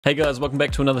Hey guys, welcome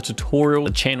back to another tutorial,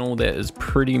 a channel that is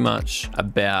pretty much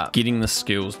about getting the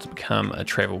skills to become a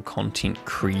travel content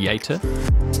creator.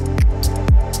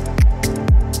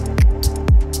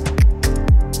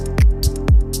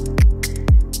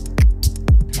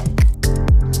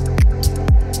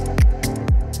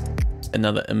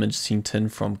 Another image sent in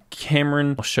from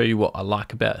Cameron. I'll show you what I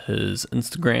like about his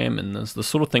Instagram and the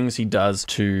sort of things he does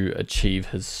to achieve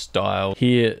his style.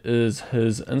 Here is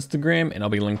his Instagram and I'll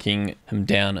be linking him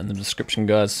down in the description,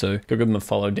 guys, so go give him a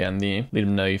follow down there. Let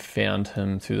him know you found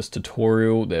him through this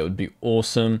tutorial. That would be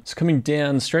awesome. So coming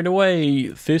down straight away,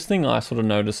 first thing I sort of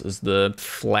notice is the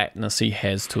flatness he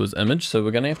has to his image. So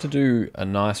we're going to have to do a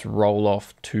nice roll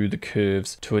off to the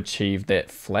curves to achieve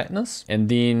that flatness. And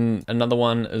then another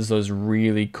one is those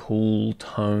really cool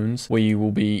tones where you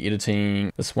will be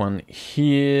editing this one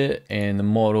here, and the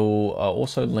model, I'll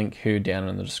also link her down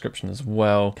in the description as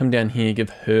well. Come down here, give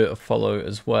her a follow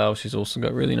as well. She's also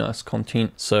got really nice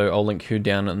content, so I'll link her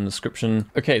down in the description.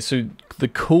 Okay, so the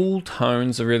cool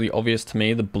tones are really obvious to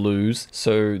me, the blues.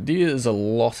 So there's a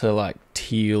lot of like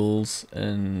teals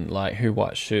in like her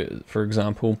white shirt, for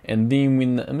example. And then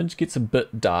when the image gets a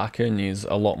bit darker and there's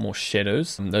a lot more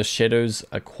shadows, those shadows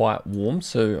are quite warm,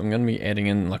 so I'm going to be adding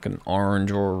in like an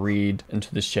orange or a red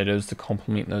into the shadows to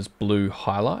complement those blue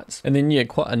highlights. And then yeah,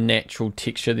 quite a natural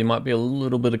texture. There might be a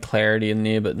little bit of clarity in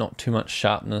there, but not too much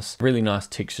sharpness. Really nice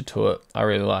texture to it. I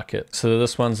really like it. So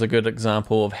this one's a good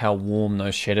example of how warm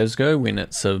those shadows go when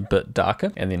it's a bit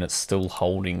darker, and then it's still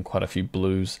holding quite a few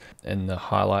blues in the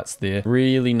highlights there.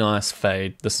 Really nice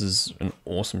fade. This is an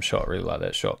awesome shot. Really like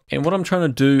that shot. And what I'm trying to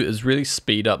do is really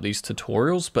speed up these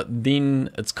tutorials, but then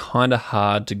it's kind of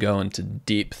hard to go into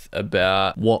depth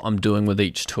about what I'm doing with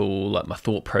each tool, like my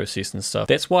thought process and stuff.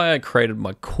 That's why I created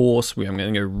my course where I'm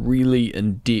going to go really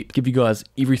in depth, give you guys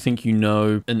everything you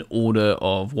know in order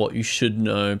of what you should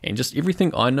know, and just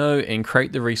everything I know, and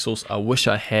create the resource I wish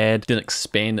I had, then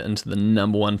expand it into the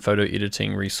 #1 photo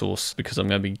editing resource, because I'm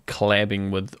going to be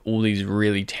collabing with all these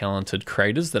really talented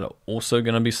creators that are also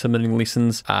going to be submitting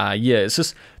lessons. Yeah, it's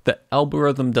just the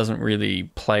algorithm doesn't really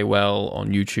play well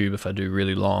on YouTube if I do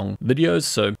really long videos.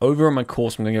 So over on my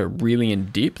course, I'm going to go really in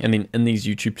depth, and then in these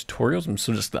YouTube tutorials, I'm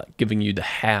sort of just like giving you the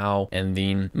how, and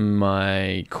then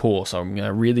my course, I'm going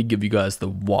to really give you guys the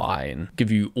why and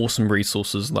give you awesome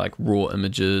resources like raw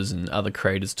images and other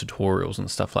creators tutorials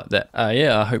and stuff like that.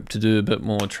 Yeah, I hope to do a bit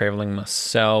more traveling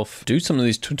myself, do some of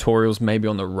these tutorials maybe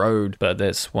on the road, but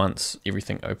that's once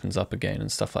everything opens up again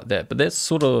and stuff like that. But that's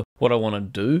sort of what I want to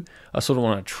do. I sort of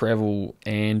want to travel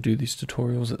and do these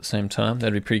tutorials at the same time.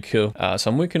 That'd be pretty cool.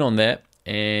 So I'm working on that,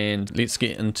 and let's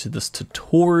get into this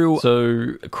tutorial.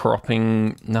 So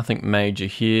cropping, nothing major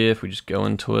here. If we just go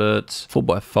into it,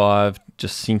 4:5,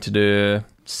 just centered her.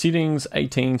 Settings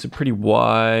 18, so pretty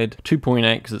wide.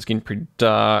 2.8 because it's getting pretty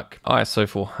dark. ISO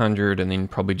 400, and then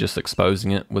probably just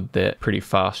exposing it with that pretty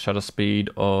fast shutter speed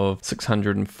of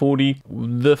 640.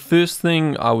 The first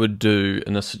thing I would do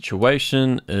in this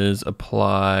situation is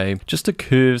apply just a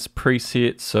curves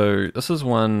preset. So this is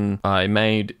one I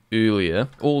made earlier.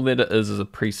 All that it is a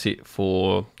preset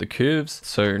for the curves.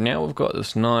 So now we've got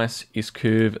this nice S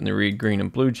curve in the red, green,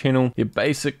 and blue channel. They're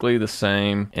basically the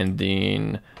same, and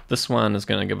then this one is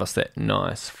going to give us that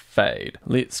nice fade.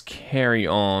 Let's carry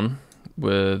on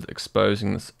with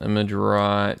exposing this image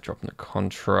right, dropping the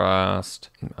contrast,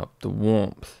 and up the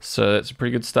warmth. So that's a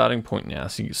pretty good starting point now.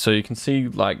 So you can see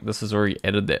like this has already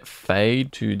added that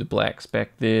fade to the blacks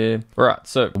back there. Right,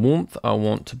 so warmth I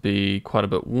want to be quite a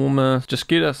bit warmer. Just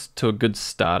get us to a good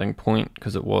starting point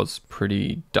because it was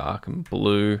pretty dark and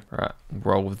blue. Right,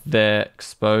 roll with that.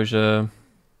 Exposure.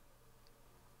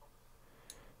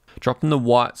 Dropping the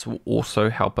whites will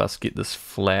also help us get this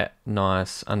flat,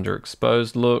 nice,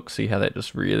 underexposed look. See how that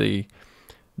just really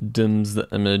dims the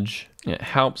image. It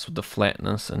helps with the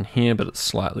flatness in here, but it's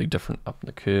slightly different up in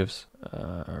the curves.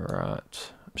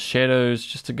 Right. Shadows,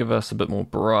 just to give us a bit more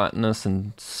brightness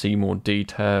and see more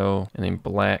detail. And then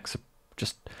blacks,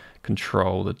 just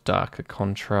control the darker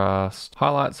contrast.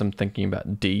 Highlights, I'm thinking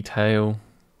about detail.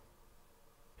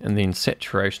 And then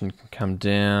saturation can come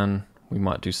down. We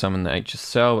might do some in the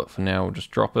HSL, but for now we'll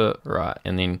just drop it. Right,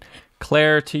 and then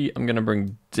clarity, I'm gonna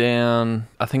bring down.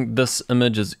 I think this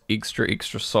image is extra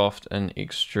soft and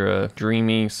extra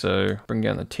dreamy, so bring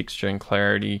down the texture and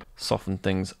clarity, soften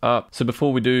things up. So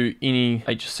before we do any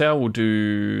HSL, we'll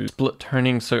do split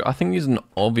toning. So I think there's an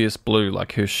obvious blue,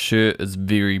 like her shirt is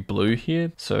very blue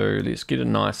here. So let's get a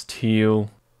nice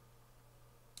teal.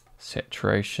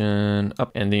 Saturation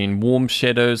up, and then warm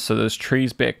shadows. So those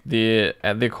trees back there,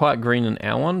 they're quite green in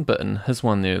our one, but in his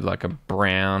one they're like a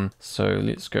brown. So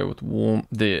let's go with warm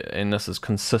there, and this is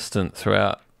consistent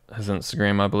throughout his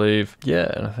Instagram, I believe.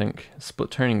 Yeah, and I think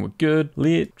split toning were good.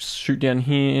 Let's shoot down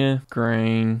here,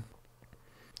 grain,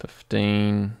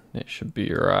 15, that should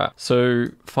be alright. So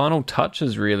final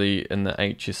touches really in the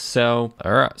HSL.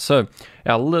 Alright, so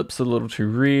our lips are a little too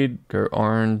red, go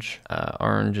orange,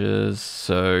 oranges.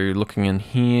 So looking in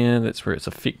here, that's where it's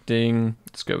affecting.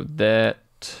 Let's go with that.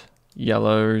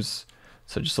 Yellows,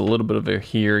 so just a little bit of her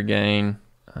hair again.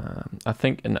 I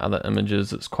think in other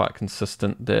images it's quite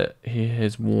consistent that he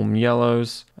has warm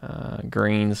yellows.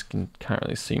 Greens, can't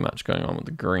really see much going on with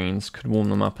the greens. Could warm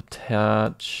them up a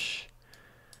touch.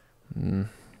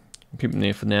 Keep them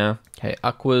there for now. Okay,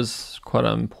 aqua's quite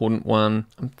an important one.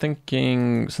 I'm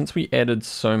thinking since we added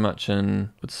so much in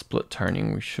with split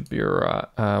toning, we should be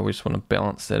alright. We just want to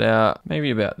balance that out.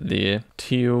 Maybe about there.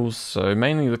 Teals, so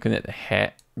mainly looking at the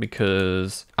hat,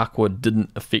 because aqua didn't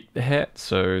affect the hat,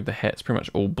 so the hat's pretty much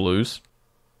all blues.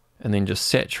 And then just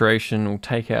saturation will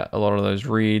take out a lot of those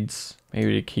reds,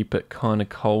 maybe to keep it kind of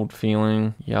cold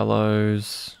feeling.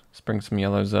 Yellows, let's bring some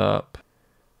yellows up.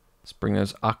 Let's bring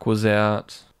those aquas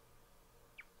out.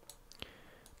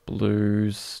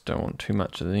 Blues, don't want too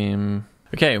much of them.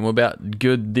 Okay, and we're about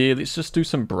good there. Let's just do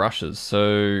some brushes.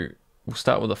 So we'll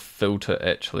start with a filter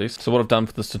actually. So what I've done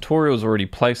for this tutorial is already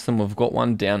placed them. We've got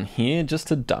one down here just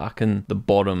to darken the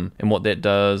bottom. And what that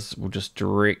does, we'll just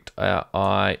direct our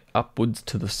eye upwards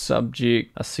to the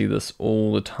subject. I see this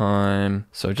all the time.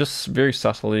 So just very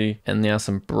subtly. And now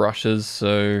some brushes.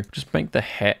 So just make the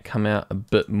hat come out a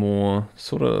bit more,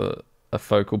 sort of a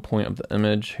focal point of the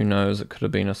image. Who knows, it could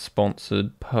have been a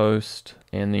sponsored post.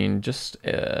 And then just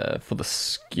for the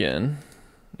skin,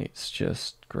 let's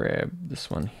just grab this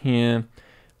one here.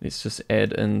 Let's just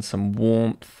add in some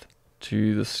warmth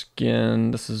to the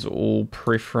skin. This is all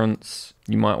preference.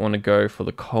 You might want to go for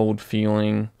the cold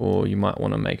feeling, or you might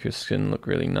want to make your skin look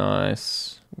really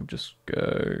nice. We'll just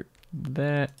go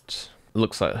that. It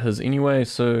looks like his anyway,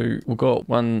 so we've got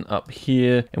one up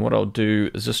here, and what I'll do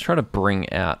is just try to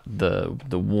bring out the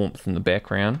warmth in the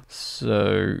background.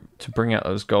 So to bring out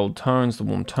those gold tones, the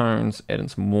warm tones, add in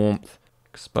some warmth.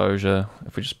 Exposure,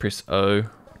 if we just press O,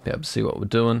 be able to see what we're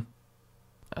doing.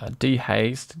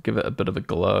 Dehaze to give it a bit of a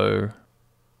glow.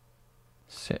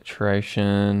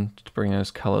 Saturation to bring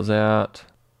those colors out.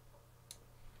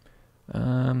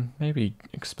 Maybe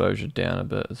exposure down a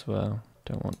bit as well.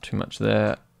 Don't want too much of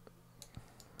that.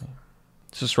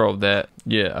 Let's just roll with that.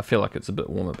 Yeah, I feel like it's a bit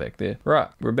warmer back there. Right,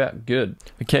 we're about good.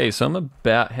 Okay, so I'm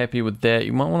about happy with that.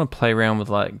 You might want to play around with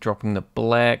like dropping the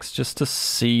blacks just to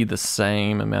see the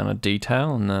same amount of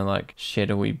detail and the like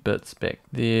shadowy bits back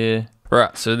there.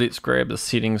 Right, so let's grab the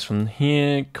settings from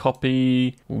here,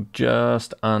 copy, we'll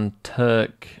just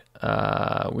untick,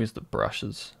 where's the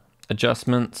brushes?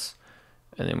 Adjustments,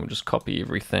 and then we'll just copy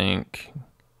everything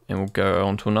and we'll go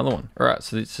on to another one. All right,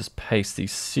 so let's just paste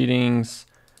these settings.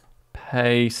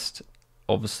 Paste,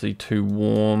 obviously too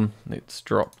warm. Let's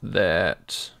drop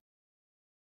that.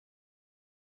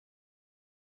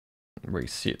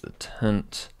 Reset the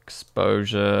tint,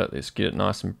 exposure. Let's get it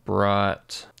nice and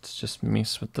bright. Let's just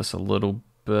mess with this a little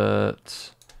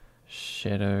bit.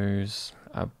 Shadows,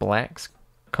 blacks,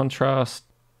 contrast.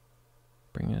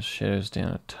 Bring the shadows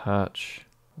down a touch.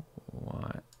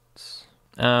 Whites.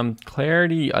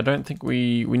 Clarity, I don't think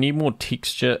we need more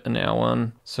texture in our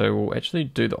one, so we'll actually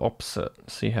do the opposite,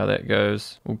 see how that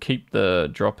goes. We'll keep the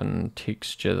drop in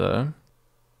texture though,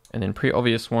 and then pretty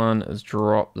obvious one is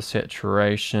drop the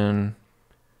saturation,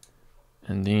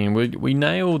 and then we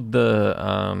nailed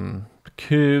the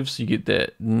curves. You get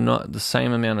that not the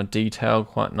same amount of detail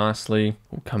quite nicely.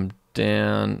 We'll come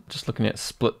down, just looking at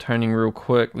split toning real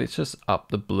quick. Let's just up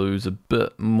the blues a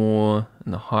bit more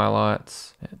in the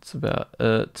highlights. That's about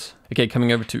it. Okay,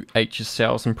 coming over to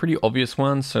HSL, some pretty obvious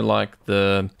ones. So like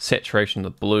the saturation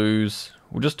of the blues.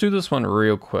 We'll just do this one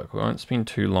real quick. We won't spend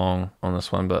too long on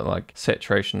this one, but like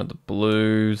saturation of the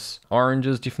blues.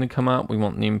 Oranges definitely come up. We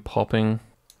want them popping.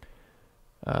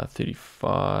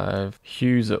 35.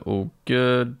 Hues are all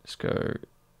good. Let's go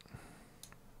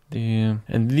there.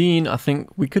 And then I think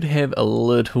we could have a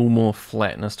little more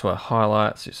flatness to our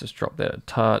highlights. Let's just drop that a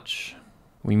touch.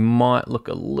 We might look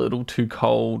a little too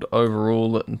cold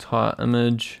overall, the entire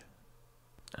image.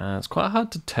 It's quite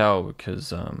hard to tell because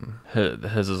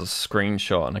his is a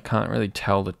screenshot and I can't really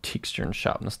tell the texture and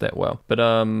sharpness that well. But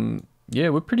yeah,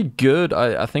 we're pretty good.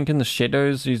 I think in the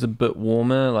shadows he's a bit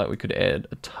warmer, like we could add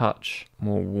a touch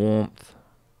more warmth.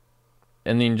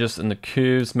 And then just in the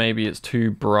curves, maybe it's too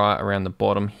bright around the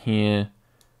bottom here.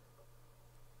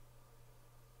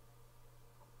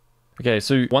 Okay,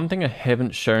 so one thing I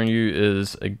haven't shown you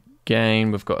is,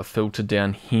 again, we've got a filter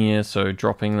down here. So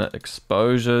dropping the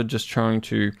exposure, just trying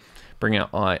to bring our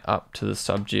eye up to the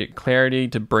subject. Clarity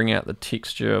to bring out the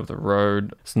texture of the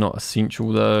road. It's not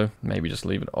essential though, maybe just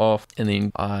leave it off. And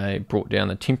then I brought down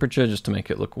the temperature just to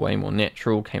make it look way more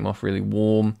natural, came off really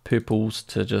warm. Purples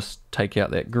to just take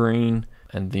out that green.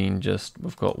 And then just,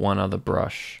 we've got one other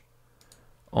brush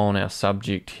on our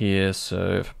subject here,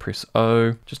 so if I press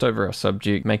O, just over our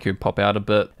subject, make her pop out a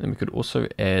bit. And we could also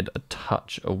add a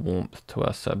touch of warmth to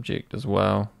our subject as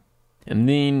well. And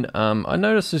then I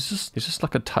noticed there's just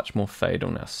like a touch more fade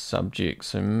on our subject,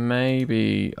 so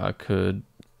maybe I could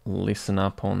lessen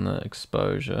up on the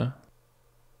exposure.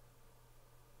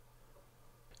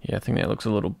 Yeah, I think that looks a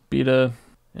little better.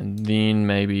 And then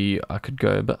maybe I could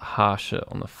go a bit harsher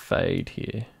on the fade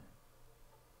here.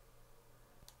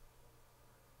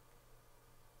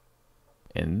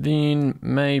 And then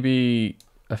maybe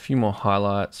a few more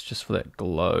highlights just for that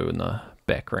glow in the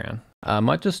background. I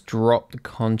might just drop the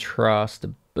contrast a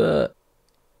bit.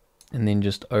 And then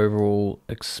just overall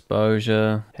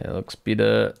exposure. It looks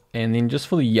better. And then just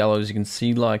for the yellows, you can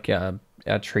see like our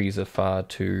trees are far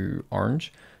too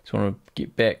orange. So I want to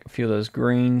get back a few of those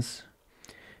greens.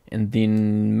 And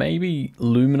then maybe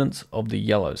luminance of the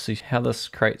yellow. See how this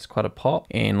creates quite a pop.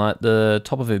 And like the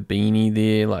top of her beanie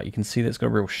there, like you can see that's got a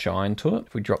real shine to it.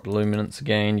 If we drop the luminance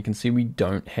again, you can see we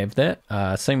don't have that.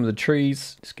 Same with the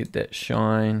trees, just get that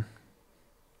shine.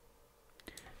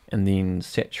 And then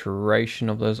saturation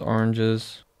of those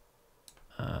oranges,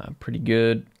 pretty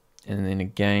good. And then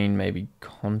again, maybe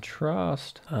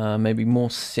contrast, maybe more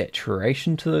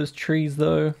saturation to those trees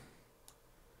though.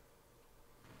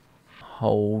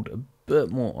 Hold a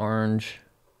bit more orange.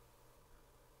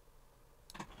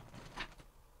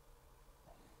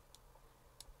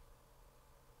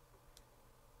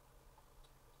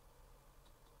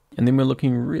 And then we're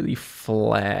looking really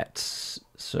flat.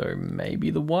 So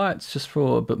maybe the whites just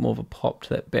for a bit more of a pop to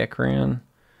that background.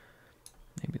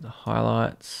 Maybe the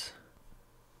highlights.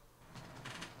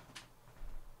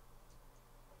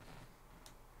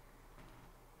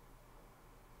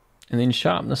 And then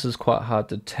sharpness is quite hard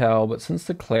to tell, but since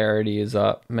the clarity is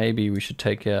up, maybe we should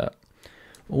take out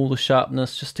all the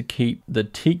sharpness just to keep the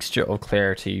texture of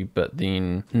clarity, but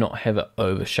then not have it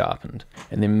over sharpened.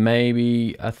 And then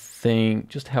maybe, I think,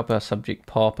 just to help our subject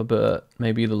pop a bit,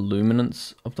 maybe the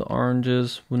luminance of the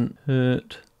oranges wouldn't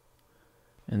hurt.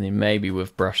 And then maybe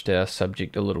we've brushed our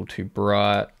subject a little too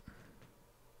bright.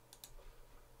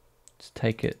 Just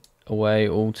take it away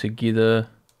altogether.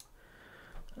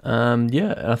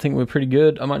 Yeah, I think we're pretty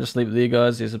good. I might just leave it there,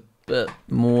 guys. There's a bit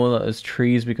more, like those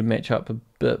trees we could match up a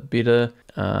bit better.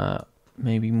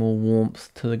 Maybe more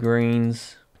warmth to the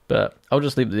greens, but I'll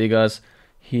just leave it there, guys.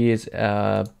 Here's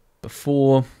our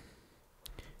before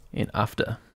and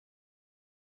after.